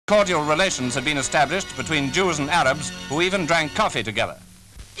cordial relations had been established between Jews and Arabs who even drank coffee together.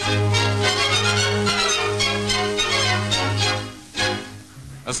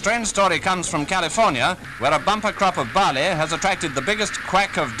 A strange story comes from California, where a bumper crop of barley has attracted the biggest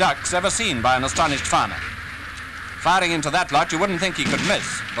quack of ducks ever seen by an astonished farmer. Firing into that lot, you wouldn't think he could miss,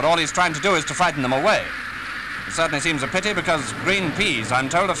 but all he's trying to do is to frighten them away. It certainly seems a pity because green peas, I'm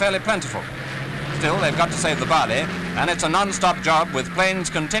told, are fairly plentiful. Still, they've got to save the barley, and it's a non-stop job with planes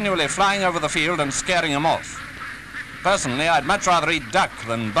continually flying over the field and scaring them off. Personally, I'd much rather eat duck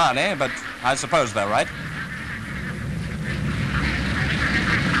than barley, but I suppose they're right.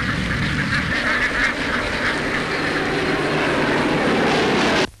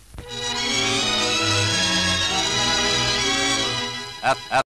 At